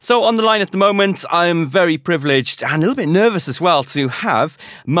So on the line at the moment, I'm very privileged and a little bit nervous as well to have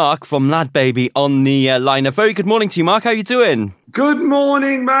Mark from Lad Baby on the line. A very good morning to you, Mark. How are you doing? Good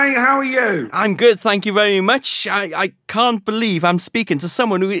morning, mate. How are you? I'm good, thank you very much. I can't believe I'm speaking to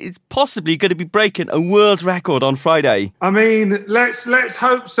someone who is possibly going to be breaking a world record on Friday. I mean, let's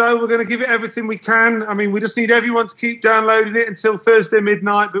hope so. We're going to give it everything we can. I mean, we just need everyone to keep downloading it until Thursday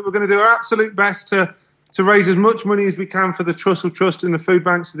midnight, but we're going to do our absolute best to raise as much money as we can for the Trussell Trust and the food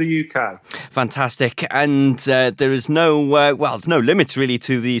banks of the UK. Fantastic. And there is no limits really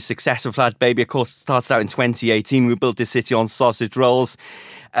to the success of Lad Baby. Of course, it started out in 2018. We built this city on sausage rolls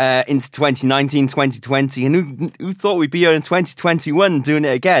into 2019, 2020. And who thought we'd be here in 2021 doing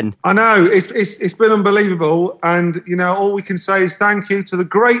it again? I know. It's been unbelievable. And, you know, all we can say is thank you to the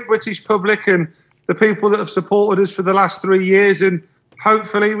great British public and the people that have supported us for the last 3 years. And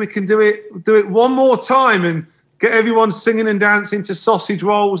hopefully we can do it one more time and get everyone singing and dancing to sausage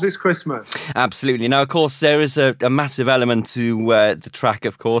rolls this Christmas. Absolutely. Now, of course, there is a massive element to the track,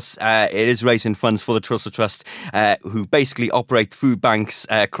 of course. It is raising funds for the Trussell Trust, who basically operate food banks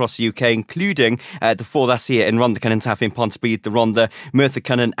across the UK, including the four that's here in Rhondda and Taff in Pontypridd, the Rhondda, Merthyr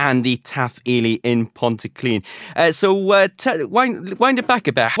Cynnon and the Taff Ely in Pontyclun. So wind it back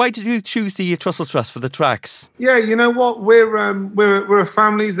a bit. Why did you choose the Trussell Trust for the tracks? Yeah, you know what? We're a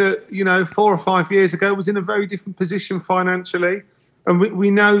family that, you know, 4 or 5 years ago was in a very different position financially, and we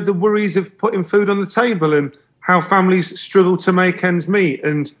know the worries of putting food on the table and how families struggle to make ends meet.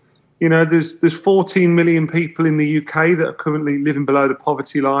 And you know, there's 14 million people in the UK that are currently living below the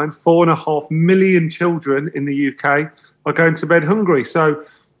poverty line. 4.5 million children in the UK are going to bed hungry. So,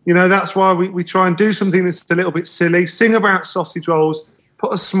 you know, that's why we try and do something that's a little bit silly, sing about sausage rolls,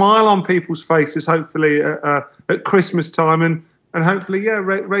 put a smile on people's faces, hopefully at Christmas time, and hopefully,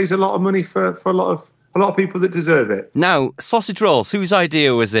 raise a lot of money for a lot of people that deserve it. Now, sausage rolls, whose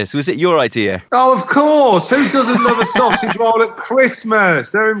idea was this? Was it your idea? Oh, of course. Who doesn't love a sausage roll at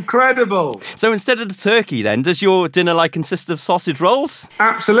Christmas? They're incredible. So instead of the turkey then, does your dinner consist of sausage rolls?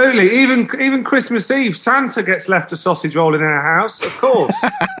 Absolutely. Even Christmas Eve, Santa gets left a sausage roll in our house, of course.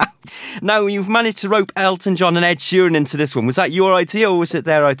 Now, you've managed to rope Elton John and Ed Sheeran into this one. Was that your idea or was it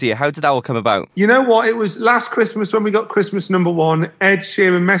their idea? How did that all come about? You know what? It was last Christmas when we got Christmas number one. Ed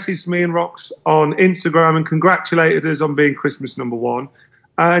Sheeran messaged me and Rox on Instagram and congratulated us on being Christmas number one.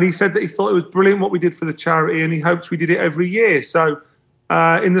 And he said that he thought it was brilliant what we did for the charity and he hopes we did it every year. So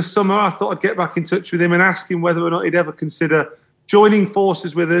in the summer, I thought I'd get back in touch with him and ask him whether or not he'd ever consider joining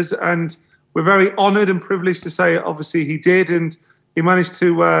forces with us. And we're very honoured and privileged to say, obviously, he did. And he managed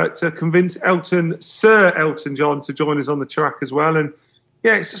to convince Sir Elton John to join us on the track as well. And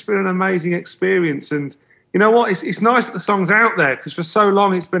yeah, it's just been an amazing experience. And you know what? It's nice that the song's out there because for so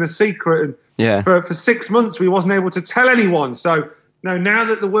long it's been a secret. And for 6 months we wasn't able to tell anyone. So no, now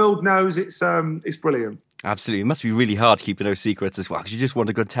that the world knows, it's brilliant. Absolutely. It must be really hard keeping those secrets as well because you just want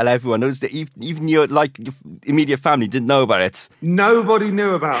to go tell everyone. Even your immediate family didn't know about it. Nobody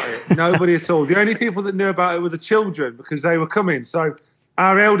knew about it. Nobody at all. The only people that knew about it were the children because they were coming. So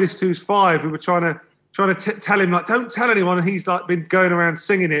our eldest, who's 5, we were trying to tell him, don't tell anyone. And he's been going around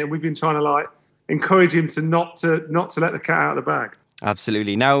singing it. And we've been trying to encourage him to not to let the cat out of the bag.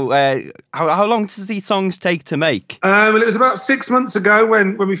 Absolutely. Now, how long does these songs take to make? Well, it was about 6 months ago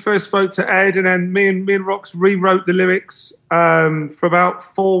when we first spoke to Ed, and then me and Rox rewrote the lyrics for about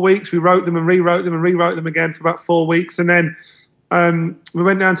 4 weeks. We wrote them and rewrote them and rewrote them again for about 4 weeks, and then we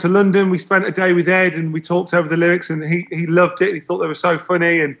went down to London. We spent a day with Ed, and we talked over the lyrics, and he loved it. And he thought they were so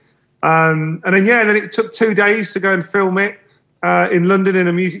funny, and then it took 2 days to go and film it in London in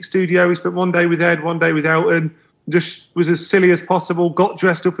a music studio. We spent 1 day with Ed, 1 day with Elton. Just was as silly as possible, got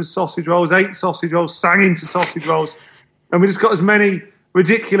dressed up as sausage rolls, ate sausage rolls, sang into sausage rolls. And we just got as many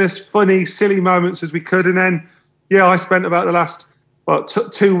ridiculous, funny, silly moments as we could. And then, I spent about the last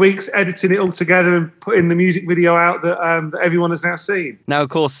 2 weeks editing it all together and putting the music video out that everyone has now seen. Now, of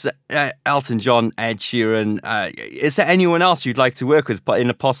course, Elton John, Ed Sheeran, is there anyone else you'd like to work with in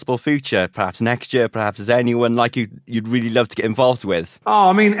a possible future? Perhaps next year, perhaps is there anyone you'd really love to get involved with? Oh,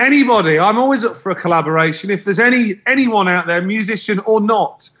 I mean, anybody. I'm always up for a collaboration. If there's anyone out there, musician or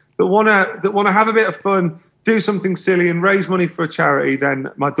not, that want to have a bit of fun, do something silly and raise money for a charity, then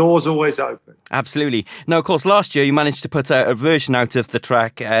my door's always open. Absolutely. Now, of course, last year you managed to put a version out of the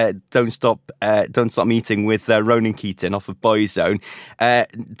track Don't Stop Meeting with Ronan Keating off of Boyzone.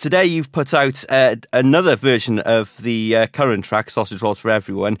 Today you've put out another version of the current track, Sausage Rolls for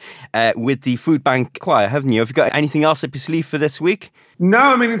Everyone, with the Food Bank Choir, haven't you? Have you got anything else up your sleeve for this week? No,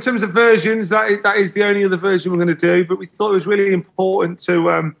 I mean, in terms of versions, that is the only other version we're going to do, but we thought it was really important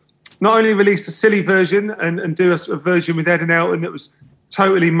to not only release the silly version and do a version with Ed and Elton that was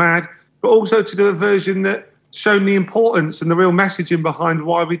totally mad, but also to do a version that showed the importance and the real messaging behind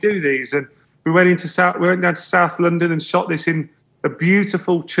why we do these. And we went down to South London and shot this in a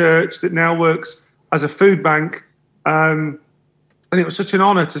beautiful church that now works as a food bank. And it was such an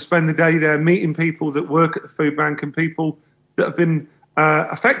honour to spend the day there meeting people that work at the food bank and people that have been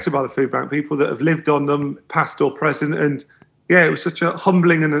affected by the food bank, people that have lived on them, past or present. And yeah, it was such a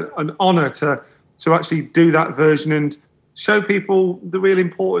humbling and an honour to actually do that version and show people the real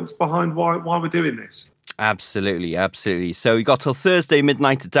importance behind why we're doing this. Absolutely, absolutely. So you got till Thursday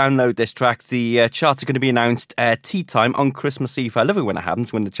midnight to download this track. The charts are going to be announced tea time on Christmas Eve. I love it when it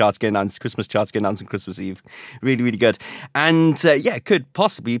happens, when the charts get announced, Christmas charts get announced on Christmas Eve. Really, really good. And it could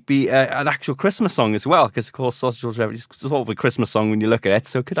possibly be an actual Christmas song as well, because of course Sausage Rolls is sort of a Christmas song when you look at it.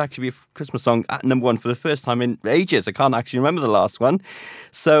 So it could actually be a Christmas song at number one for the first time in ages. I can't actually remember the last one.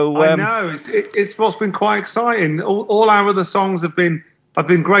 So I know, it's what's been quite exciting. All our other songs have been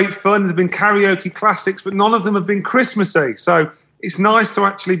great fun. They've been karaoke classics, but none of them have been Christmassy. So it's nice to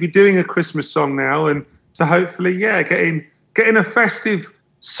actually be doing a Christmas song now and to hopefully, getting a festive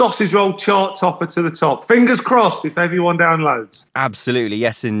sausage roll chart topper to the top. Fingers crossed if everyone downloads. Absolutely,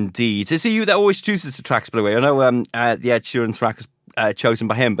 yes, indeed. Is it you that always chooses the tracks, by the way? I know the Ed Sheeran track is chosen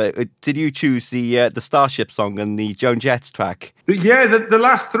by him, but did you choose the Starship song and the Joan Jett track? The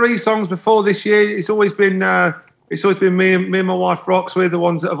last three songs before this year, it's always been me and my wife Rox. We're the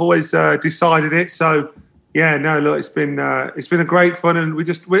ones that have always decided it. So look, it's been a great fun, and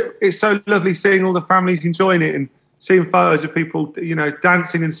it's so lovely seeing all the families enjoying it and seeing photos of people,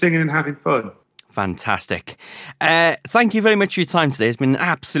 dancing and singing and having fun. Fantastic. Thank you very much for your time today. It's been an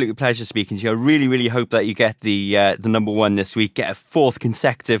absolute pleasure speaking to you. I really, really hope that you get the number one this week, get a fourth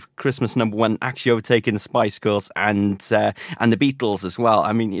consecutive Christmas number one, actually overtaking the Spice Girls and the Beatles as well.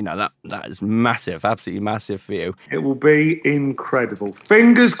 I mean, that is massive, absolutely massive for you. It will be incredible.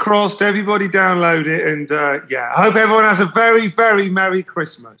 Fingers crossed, everybody download it, and I hope everyone has a very, very Merry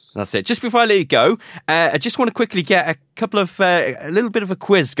Christmas. That's it. Just before I let you go, I just want to quickly get a couple of a little bit of a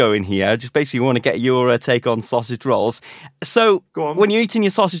quiz going here. I just basically want to get your take on sausage rolls. So, when you're eating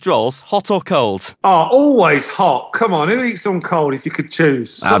your sausage rolls, hot or cold? Oh, always hot. Come on, who eats them cold if you could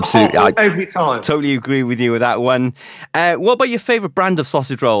choose? Absolutely. Hot every time. Totally agree with you with that one. What about your favourite brand of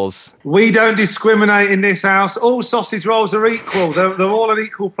sausage rolls? We don't discriminate in this house. All sausage rolls are equal. They're all an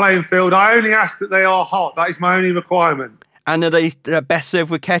equal playing field. I only ask that they are hot. That is my only requirement. And are they best served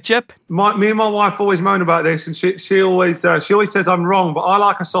with ketchup? Me and my wife always moan about this, and she always says I'm wrong, but I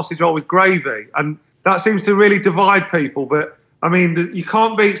like a sausage roll with gravy, and that seems to really divide people. But I mean, you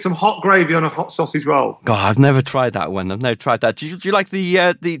can't beat some hot gravy on a hot sausage roll. God, I've never tried that one. I've never tried that. Do you like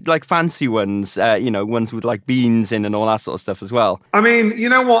the like fancy ones? Ones with like beans in and all that sort of stuff as well. I mean, you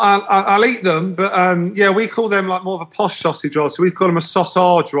know what? I'll eat them, but we call them like more of a posh sausage roll. So we call them a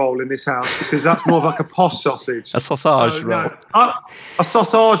sausage roll in this house because that's more of like a posh sausage. A sausage roll. No, a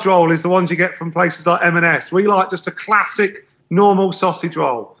sausage roll is the ones you get from places like M&S. We like just a classic normal sausage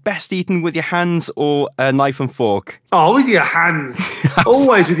roll. Best eaten with your hands or a knife and fork? Oh, with your hands.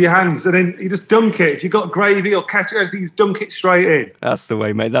 Always with your hands. And then you just dunk it. If you've got gravy or ketchup, anything, you just dunk it straight in. That's the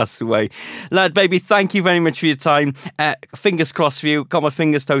way, mate. That's the way. Lad, baby, thank you very much for your time. Fingers crossed for you. Got my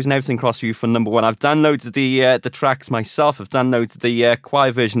fingers, toes and everything crossed for you for number one. I've downloaded the tracks myself. I've downloaded the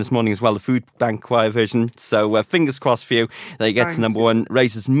choir version this morning as well, the food bank choir version. So fingers crossed for you that you get to number one.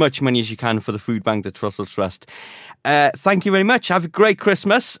 Raise as much money as you can for the food bank, the Trussell Trust. Thank you very much. Have a great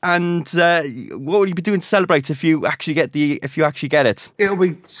Christmas. And what will you be doing to celebrate if you actually get it? It'll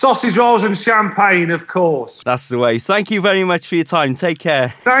be sausage rolls and champagne, of course. That's the way. Thank you very much for your time. Take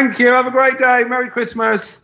care. Thank you. Have a great day. Merry Christmas.